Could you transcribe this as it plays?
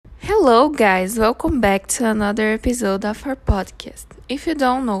Hello, guys, welcome back to another episode of our podcast. If you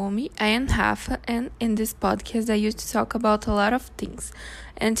don't know me, I am Rafa, and in this podcast, I used to talk about a lot of things.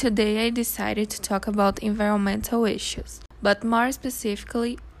 And today, I decided to talk about environmental issues, but more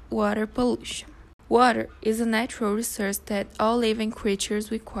specifically, water pollution. Water is a natural resource that all living creatures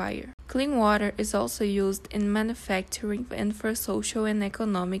require. Clean water is also used in manufacturing and for social and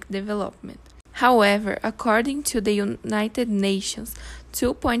economic development. However, according to the United Nations,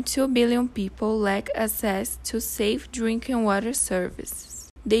 2.2 billion people lack access to safe drinking water services.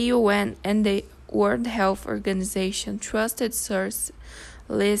 The UN and the World Health Organization trusted source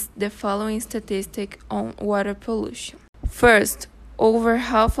list the following statistic on water pollution. First, over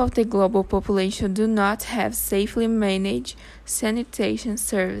half of the global population do not have safely managed sanitation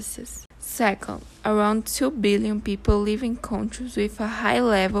services. Second, around 2 billion people live in countries with a high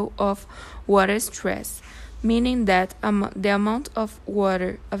level of water stress, meaning that the amount of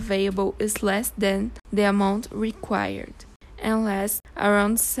water available is less than the amount required. And last,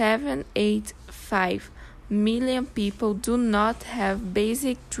 around 785 million people do not have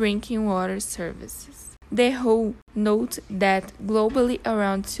basic drinking water services. The WHO notes that globally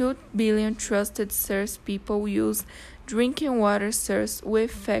around 2 billion trusted source people use drinking water source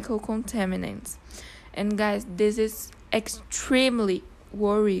with fecal contaminants. And guys, this is extremely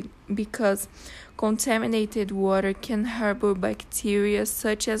worrying because contaminated water can harbor bacteria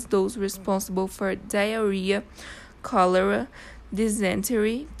such as those responsible for diarrhea, cholera,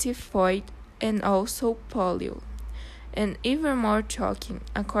 dysentery, typhoid, and also polio. And even more shocking,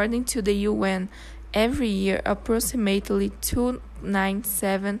 according to the UN, every year approximately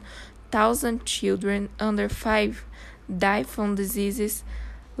 297,000 children under 5 die from diseases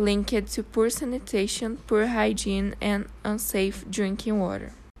linked to poor sanitation, poor hygiene, and unsafe drinking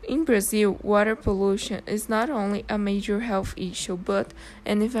water. In Brazil, water pollution is not only a major health issue but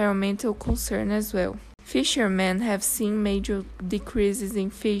an environmental concern as well. Fishermen have seen major decreases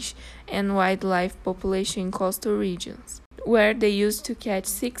in fish and wildlife population in coastal regions. Where they used to catch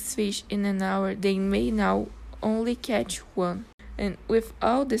 6 fish in an hour, they may now only catch 1. And with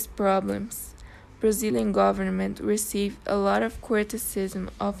all these problems, Brazilian government received a lot of criticism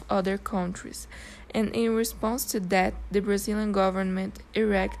of other countries, and in response to that, the Brazilian government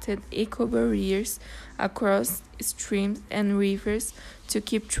erected eco-barriers across streams and rivers to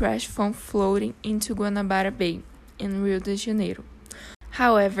keep trash from floating into Guanabara Bay in Rio de Janeiro.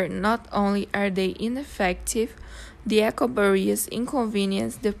 However, not only are they ineffective, the eco-barriers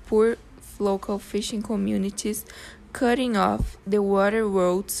inconvenience the poor local fishing communities, cutting off the water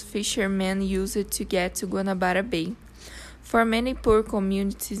routes fishermen used to get to Guanabara Bay. For many poor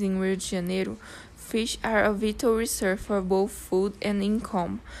communities in Rio de Janeiro, fish are a vital resource for both food and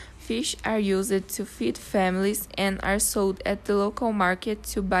income. Fish are used to feed families and are sold at the local market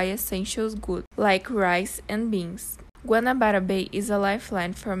to buy essential goods like rice and beans. Guanabara Bay is a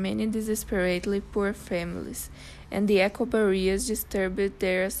lifeline for many desperately poor families, and the eco-barriers disturbed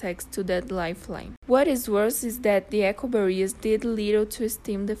their access to that lifeline. What is worse is that the eco-barriers did little to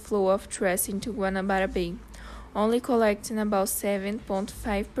stem the flow of trash into Guanabara Bay, only collecting about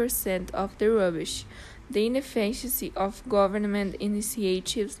 7.5% of the rubbish. The inefficiency of government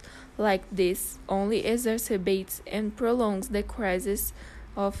initiatives like this only exacerbates and prolongs the crisis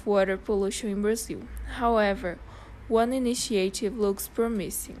of water pollution in Brazil. However, one initiative looks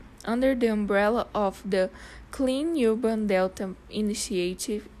promising. Under the umbrella of the Clean Urban Delta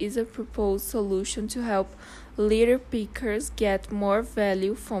initiative is a proposed solution to help litter pickers get more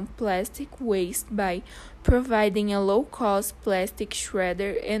value from plastic waste by providing a low-cost plastic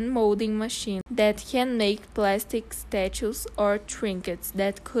shredder and molding machine that can make plastic statues or trinkets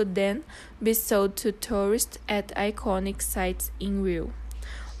that could then be sold to tourists at iconic sites in Rio.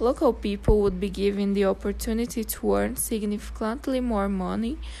 Local people would be given the opportunity to earn significantly more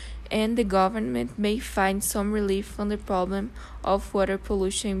money, and the government may find some relief from the problem of water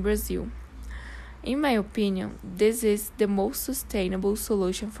pollution in Brazil. In my opinion, this is the most sustainable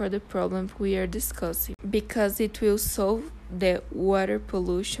solution for the problem we are discussing, because it will solve the water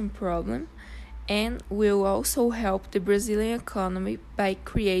pollution problem and will also help the Brazilian economy by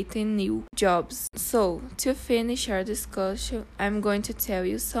creating new jobs. So, to finish our discussion, I'm going to tell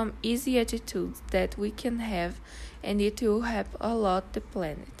you some easy attitudes that we can have, and it will help a lot the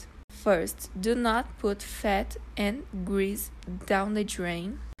planet. First, do not put fat and grease down the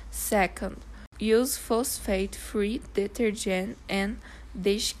drain. Second, use phosphate-free detergent and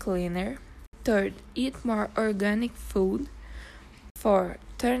dish cleaner. Third, eat more organic food. 4.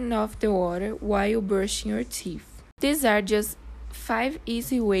 Turn off the water while brushing your teeth. These are just 5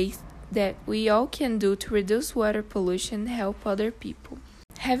 easy ways that we all can do to reduce water pollution and help other people.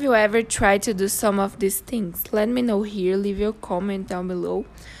 Have you ever tried to do some of these things? Let me know here, leave your comment down below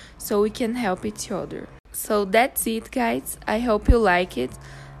so we can help each other. So that's it, guys. I hope you like it.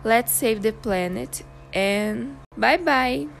 Let's save the planet and bye bye!